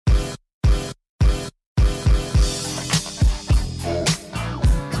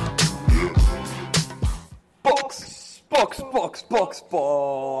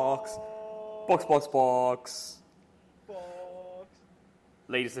Box.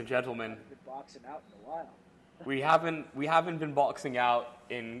 Ladies and gentlemen, Been boxing out in a while. we haven't been boxing out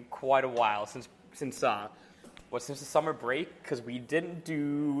in quite a while since the summer break, because we didn't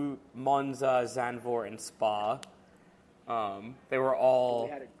do Monza, Zandvoort, and Spa. They were all.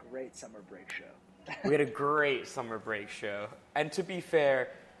 We had a great summer break show. We had a great summer break show, and to be fair,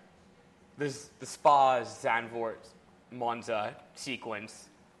 the Spa, Zandvoort, Monza sequence,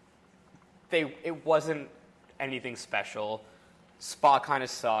 it wasn't anything special. Spa kind of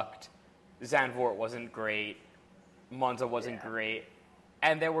sucked. Zandvoort wasn't great. Monza wasn't great.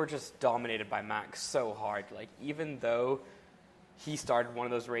 And they were just dominated by Max so hard. Like, even though he started one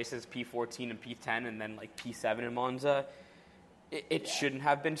of those races, P14 and P10, and then, like, P7 in Monza, it shouldn't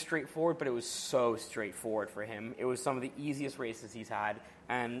have been straightforward, but it was so straightforward for him. It was some of the easiest races he's had.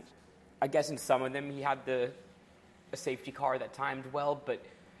 And I guess in some of them he had a safety car that timed well, but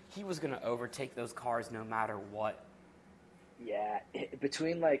he was going to overtake those cars no matter what. Yeah,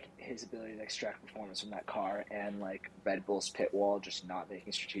 between, like, his ability to extract performance from that car and, like, Red Bull's pit wall just not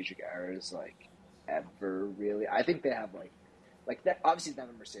making strategic errors, like, ever really. I think they have, like that. Obviously, them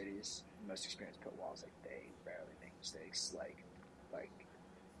and Mercedes, most experienced pit walls, like, they rarely make mistakes. Like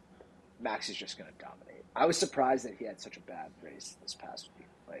Max is just going to dominate. I was surprised that he had such a bad race this past week.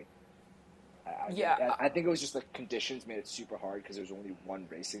 Like, I think it was just the conditions made it super hard because there was only one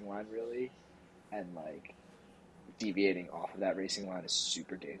racing line, really, and, like, deviating off of that racing line is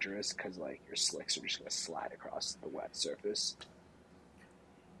super dangerous because, like, your slicks are just going to slide across the wet surface.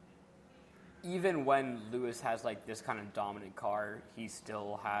 Even when Lewis has, like, this kind of dominant car, he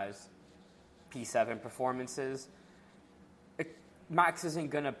still has P7 performances. Max isn't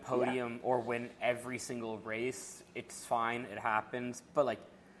going to podium or win every single race. It's fine. It happens. But, like,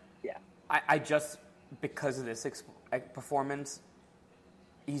 I just, because of this performance,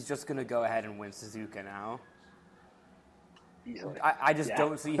 he's just going to go ahead and win Suzuka now. Easily. I just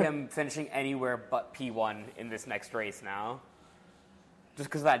don't see him finishing anywhere but P1 in this next race now. Just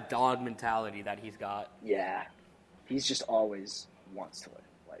because of that dog mentality that he's got. Yeah. He's just always wants to win.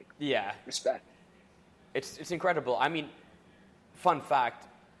 Like, respect. It's incredible. I mean, fun fact,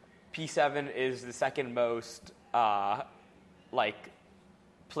 P7 is the second most,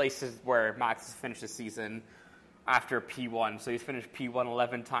 places where Max has finished the season after P1. So he's finished P1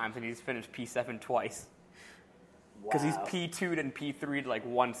 11 times, and he's finished P7 twice. Because he's P2'd and P3'd, like,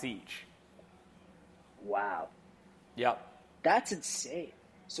 once each. Wow. Yep. That's insane.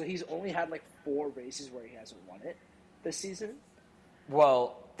 So he's only had, like, 4 races where he hasn't won it this season?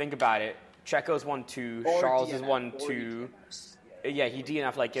 Well, think about it. Checo's won 2. Or Charles DNF, has won or 2. Yeah, he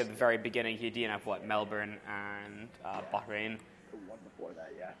DNF'd, like, at the very beginning. He DNF'd, Melbourne and Bahrain. The one before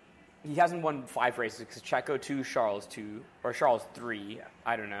that, yeah. He hasn't won 5 races because Checo 2, Charles 2, or Charles 3. Yeah.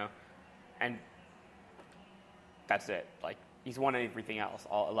 I don't know. And that's it. Like, he's won everything else,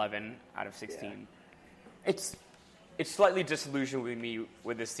 all 11 out of 16. Yeah. It's slightly disillusioned with me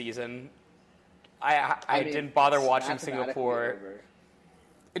with this season. I mean, didn't bother watching Singapore.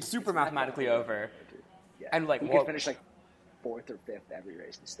 It's mathematically over. Yeah. And, like, he could finish, like, 4th or 5th every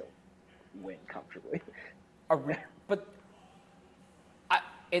race and still win comfortably. But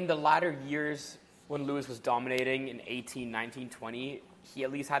in the latter years when Lewis was dominating in 18, 19, 20, he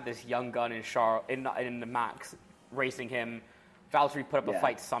at least had this young gun in the Max racing him. Valtteri put up a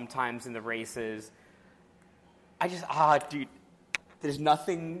fight sometimes in the races. I just, dude, there's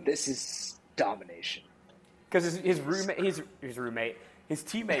nothing. This is domination. Because his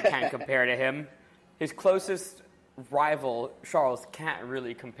teammate can't compare to him. His closest rival, Charles, can't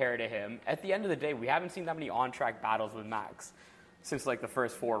really compare to him. At the end of the day, we haven't seen that many on-track battles with Max since, like, the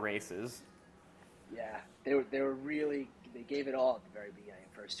first 4 races. Yeah, they gave it all at the very beginning.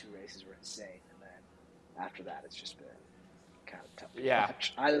 The first 2 races were insane, and then after that, it's just been kind of tough to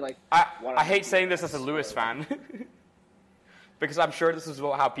watch. I hate saying this as a Lewis fan, because I'm sure this is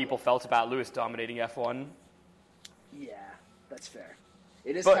how people felt about Lewis dominating F1. Yeah, that's fair.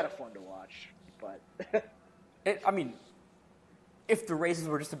 It is kind of fun to watch, but I mean, if the races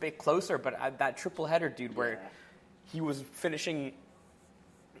were just a bit closer, but that triple header, dude, where he was finishing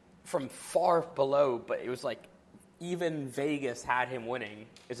from far below, but it was like even Vegas had him winning,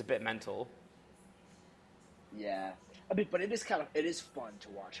 is a bit mental. Yeah. I mean, but it is fun to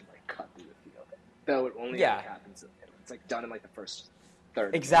watch him, like, cut through the field. Though it only happens, it's, like, done in, like, the first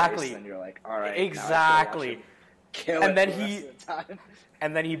third. Exactly. Race, and then you're like, all right. Exactly. Kill and it then the rest of the time.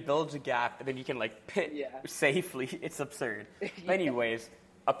 And then he builds a gap, and then you can, like, pit safely. It's absurd. Anyways,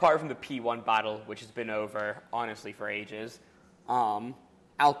 apart from the P1 battle, which has been over, honestly, for ages,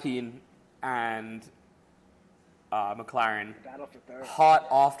 Alpine and McLaren. Battle for third. Hot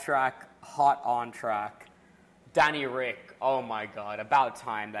off track, hot on track. Danny Rick, oh my God! About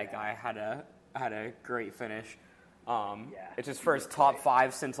time that guy had a great finish. It's his first top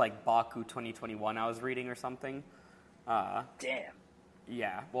 5 since like Baku 2021. I was reading or something. Damn.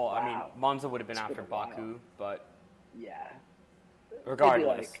 Yeah. Well, wow. I mean, Monza would have been after Baku, but yeah.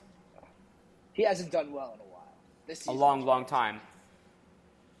 Regardless, he hasn't done well in a while. This season, a long time.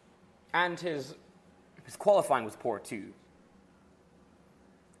 And his qualifying was poor too.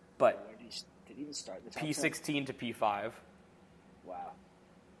 But did he even start the top P16 to P5. Wow.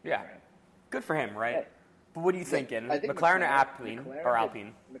 Yeah. Good for him, right? Hey. But what are you thinking? I think McLaren or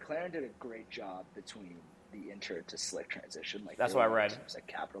Alpine? McLaren did a great job between the intro to slick transition. Like that's what I read. That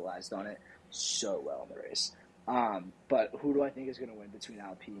capitalized on it so well in the race. But who do I think is going to win between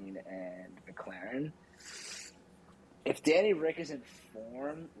Alpine and McLaren? If Danny Rick is in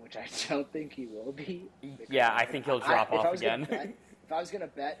form, which I don't think he will be. Yeah, I think he'll drop off again. If I was going to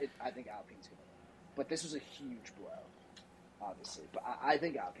bet, I think Alpine's going to win. But this was a huge blow, obviously. But I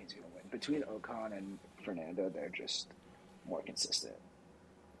think Alpine's going to win. Between Ocon and Fernando, they're just more consistent.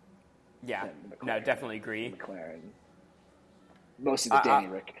 Yeah, no, definitely agree. McLaren, most of the Danny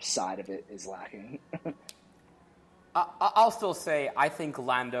Rick side of it is lacking. I'll still say I think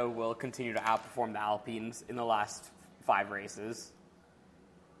Lando will continue to outperform the Alpines in the last 5 races.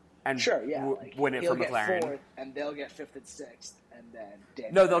 And sure, yeah, win it for McLaren. Get 4th, and they'll get 5th and 6th, and then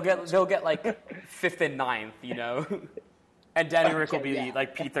Danny no, they'll get like 5th and 9th, you know, and Danny Rick will be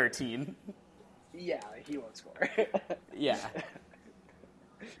like P13. Yeah, he won't score. Yeah,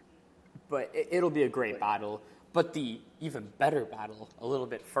 but it'll be a great battle. But the even better battle, a little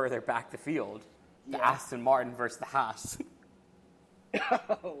bit further back the field, the Aston Martin versus the Haas.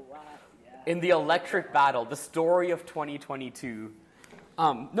 Oh wow! Yeah. In the electric battle, the story of 2022.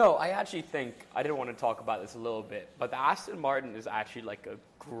 No, I actually think, I didn't want to talk about this a little bit, but the Aston Martin is actually like a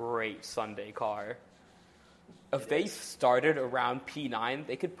great Sunday car. If they started around P9,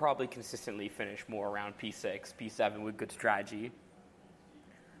 they could probably consistently finish more around P6, P7 with good strategy.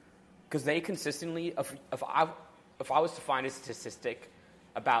 Because they consistently, if I was to find a statistic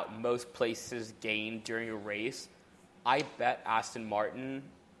about most places gained during a race, I bet Aston Martin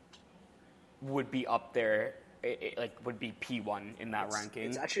would be up there. Would be P1 in that ranking.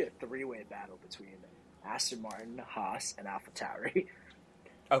 It's actually a 3-way battle between Aston Martin, Haas, and AlphaTauri.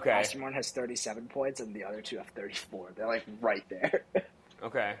 Okay. Aston Martin has 37 points, and the other two have 34. They're like right there.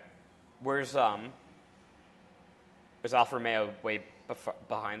 Okay. Where's is Alfa Romeo way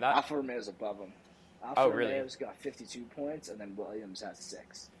behind that? Alfa Romeo's above them. Alfa Romeo's got 52 points, and then Williams has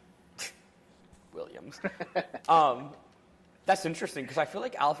 6. Williams. That's interesting because I feel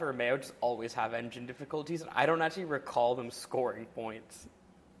like Alfa Romeo just always have engine difficulties, and I don't actually recall them scoring points.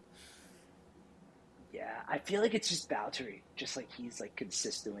 Yeah, I feel like it's just Valtteri, just like he's like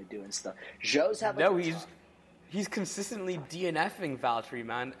consistently doing stuff. Zhou's have he's consistently DNFing Valtteri,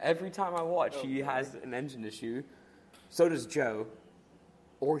 man. Every time I watch, he has an engine issue. So does Zhou,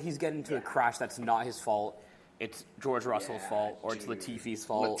 or he's getting into a crash that's not his fault. It's George Russell's fault, or it's Latifi's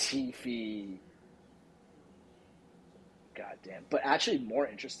fault. Latifi. God damn. But actually, more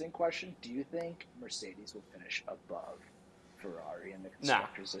interesting question, do you think Mercedes will finish above Ferrari in the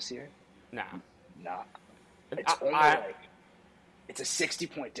Constructors this year? Nah. Nah. It's only it's a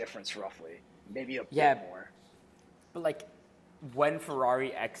 60-point difference roughly. Maybe a bit more. But like, when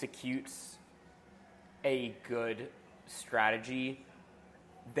Ferrari executes a good strategy,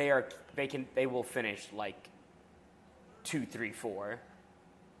 they will finish like 2, 3, 4.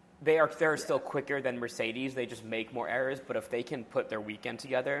 They're still quicker than Mercedes. They just make more errors. But if they can put their weekend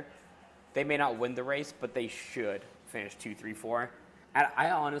together, they may not win the race, but they should finish 2, 3, 4. And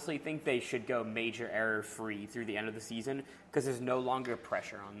I honestly think they should go major error-free through the end of the season because there's no longer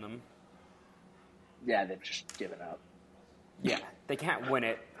pressure on them. Yeah, they've just given up. Yeah, they can't win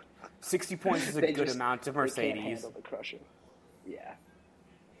it. 60 points is a good amount to Mercedes. They can't handle the crushing. Yeah.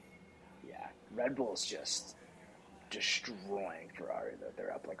 Yeah. Red Bull's just destroying Ferrari, though.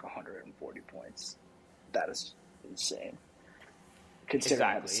 They're up like 140 points. That is insane. Considering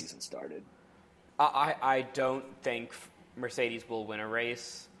how the season started. I don't think Mercedes will win a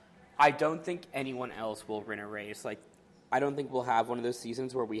race. I don't think anyone else will win a race. Like, I don't think we'll have one of those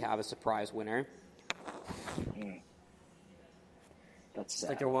seasons where we have a surprise winner. That's sad.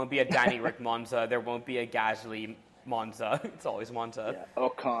 Like, there won't be a Danny Rick Monza. There won't be a Gasly Monza. It's always Monza. Yeah.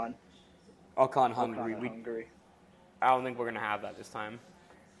 Ocon Hungary. I don't think we're going to have that this time.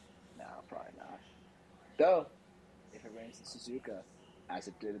 No, probably not. Though, if it rains in Suzuka, as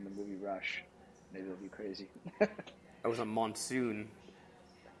it did in the movie Rush, maybe it'll be crazy. It was a monsoon.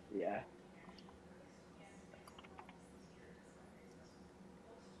 Yeah.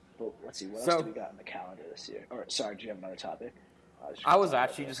 But let's see, what else do we got on the calendar this year? Or sorry, do you have another topic? I was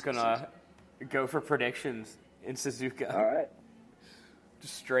actually just gonna go for predictions in Suzuka. All right,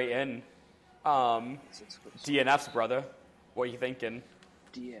 just straight in. DNF's brother. What are you thinking?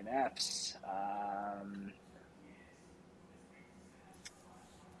 DNFs.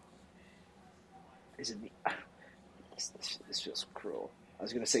 Is it the? This feels cruel. I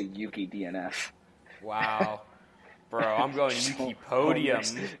was gonna say Yuki DNF. Wow. Bro, I'm going Yuki Podium.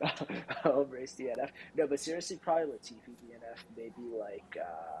 Home race DNF. No, but seriously, probably Latifi DNF. Maybe like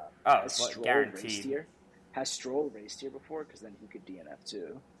Stroll guaranteed. raced here. Has Stroll raced here before? Because then he could DNF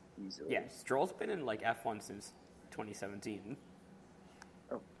too, easily. Yeah, Stroll's been in like F1 since 2017.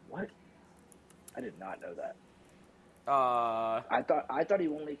 Oh, what? I did not know that. I thought he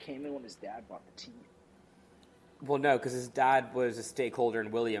only came in when his dad bought the team. Well, no, because his dad was a stakeholder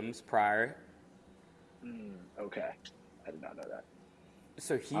in Williams prior. Okay. I did not know that.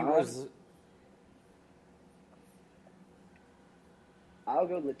 So he was... I'll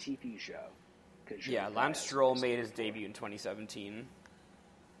go Latifi show. Yeah, Lance Stroll made his debut in 2017.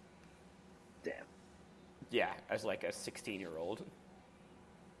 Damn. Yeah, as like a 16-year-old.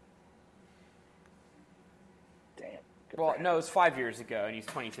 Damn. Well, no, it was 5 years ago, and he's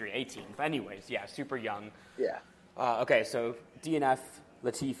 23, 18. But anyways, yeah, super young. Yeah. Okay, so DNF,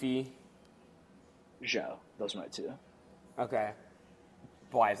 Latifi. Zhou. Those are my two. Okay.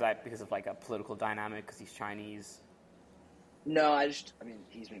 Why? Is that because of like a political dynamic? Because he's Chinese? No, I mean,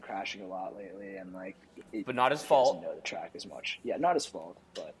 he's been crashing a lot lately, and like... But not his fault. He doesn't know the track as much. Yeah, not his fault,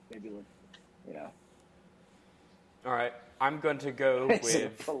 but maybe, you know... All right, I'm going to go it's with... a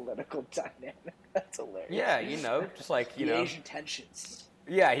political dynamic. That's hilarious. Yeah, you know, just like, you the know... Asian tensions.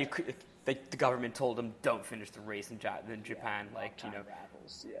 Yeah, the government told him, don't finish the race in Japan, Yeah, like, you know...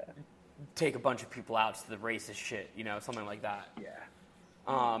 Rattles, yeah. Take a bunch of people out so the race is shit, you know, something like that. Yeah.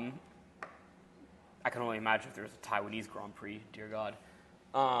 I can only imagine if there was a Taiwanese Grand Prix, dear God.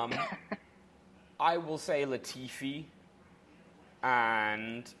 I will say Latifi,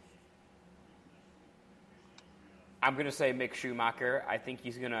 and I'm going to say Mick Schumacher. I think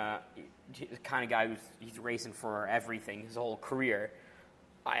he's the kind of guy he's racing for everything, his whole career.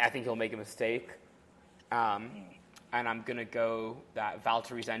 I think he'll make a mistake. And I'm going to go that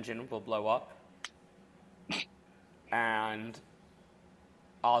Valtteri's engine will blow up. And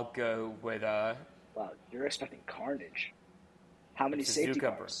I'll go with Wow, you're expecting carnage. How many safety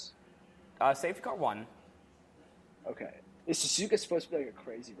cars? Safety car 1. Okay. Is Suzuka supposed to be like a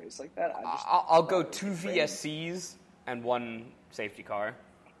crazy race like that? I'll go 2 VSCs and 1 safety car.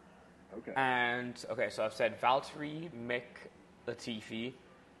 Okay. And, okay, so I've said Valtteri, Mick, Latifi.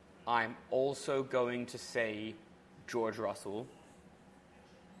 I'm also going to say George Russell.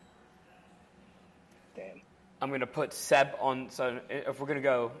 Damn. I'm going to put Seb on... So if we're going to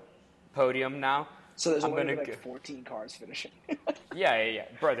go podium now... So there's only like 14 cars finishing. Yeah.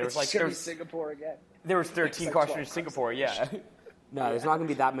 Bro, there was like... It's Singapore again. There was 13 cars finishing Singapore, yeah. No, there's not going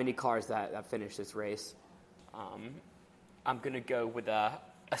to be that many cars that finish this race. I'm going to go with a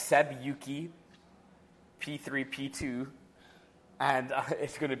Seb Yuki P3, P2. And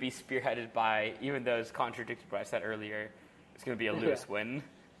it's going to be spearheaded by, even though it's contradicted by what I said earlier, it's going to be a Lewis win.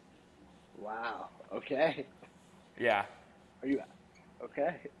 Wow. Okay. Yeah. Are you...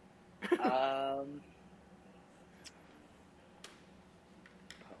 Okay. Podium.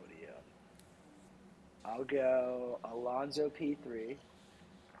 I'll go Alonso P3,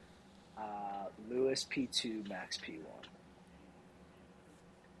 Lewis P2, Max P1.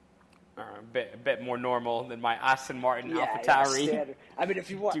 A bit more normal than my Aston Martin AlphaTauri. Yeah, I mean, if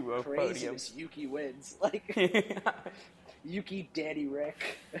you want duo craziness, podium. Yuki wins. Like Yuki, Danny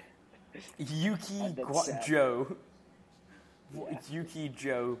Rick, Yuki Joe. Yeah. Yuki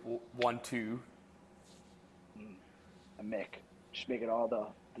Joe 1-2. A Mick. Just make it all the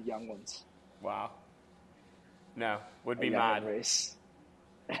young ones. Wow. No, would be a mad. Race.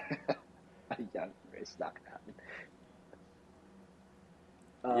 A young race, not gonna happen.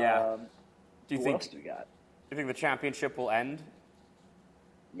 Yeah. Do you what think? Else do we got? Do you think the championship will end?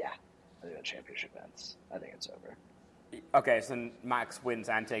 Yeah, I think the championship ends. I think it's over. Okay, so Max wins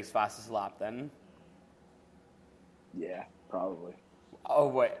and takes fastest lap then. Yeah, probably. Oh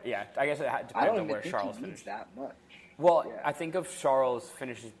wait, yeah. I guess it depends on where Charles finishes. That much. Well, yeah. I think if Charles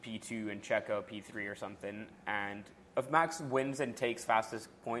finishes P2 and Checo P3 or something, and if Max wins and takes fastest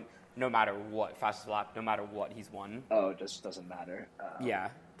point, no matter what, fastest lap, no matter what, he's won. Oh, it just doesn't matter. Yeah,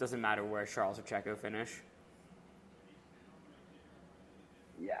 doesn't matter where Charles or Checo finish.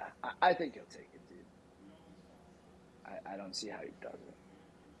 Yeah, I think he'll take it, dude. I don't see how he doesn't.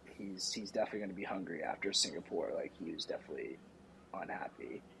 He's definitely going to be hungry after Singapore. Like, he was definitely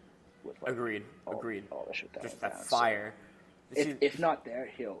unhappy. with like, agreed. all the shit that just went that down. fire. So if not there,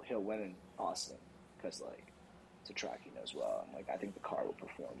 he'll win in Austin because like it's a track he knows well, and like I think the car will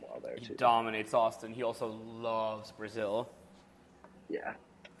perform well there too. He dominates Austin. He also loves Brazil. Yeah,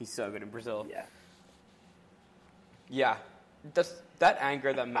 he's so good in Brazil. Yeah. That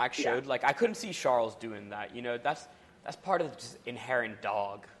anger that Max showed, like I couldn't see Charles doing that. You know, that's part of just inherent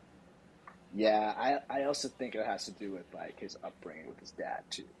dog. Yeah, I also think it has to do with like his upbringing with his dad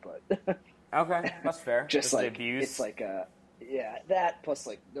too. But okay, that's fair. Just like the abuse. It's like that plus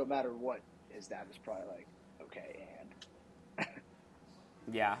like no matter what, his dad was probably like, okay, and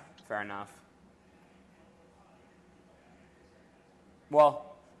yeah, fair enough.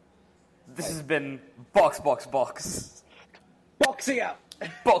 Well, this has been Box. Boxing out.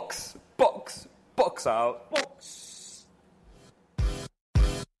 Box out. Box.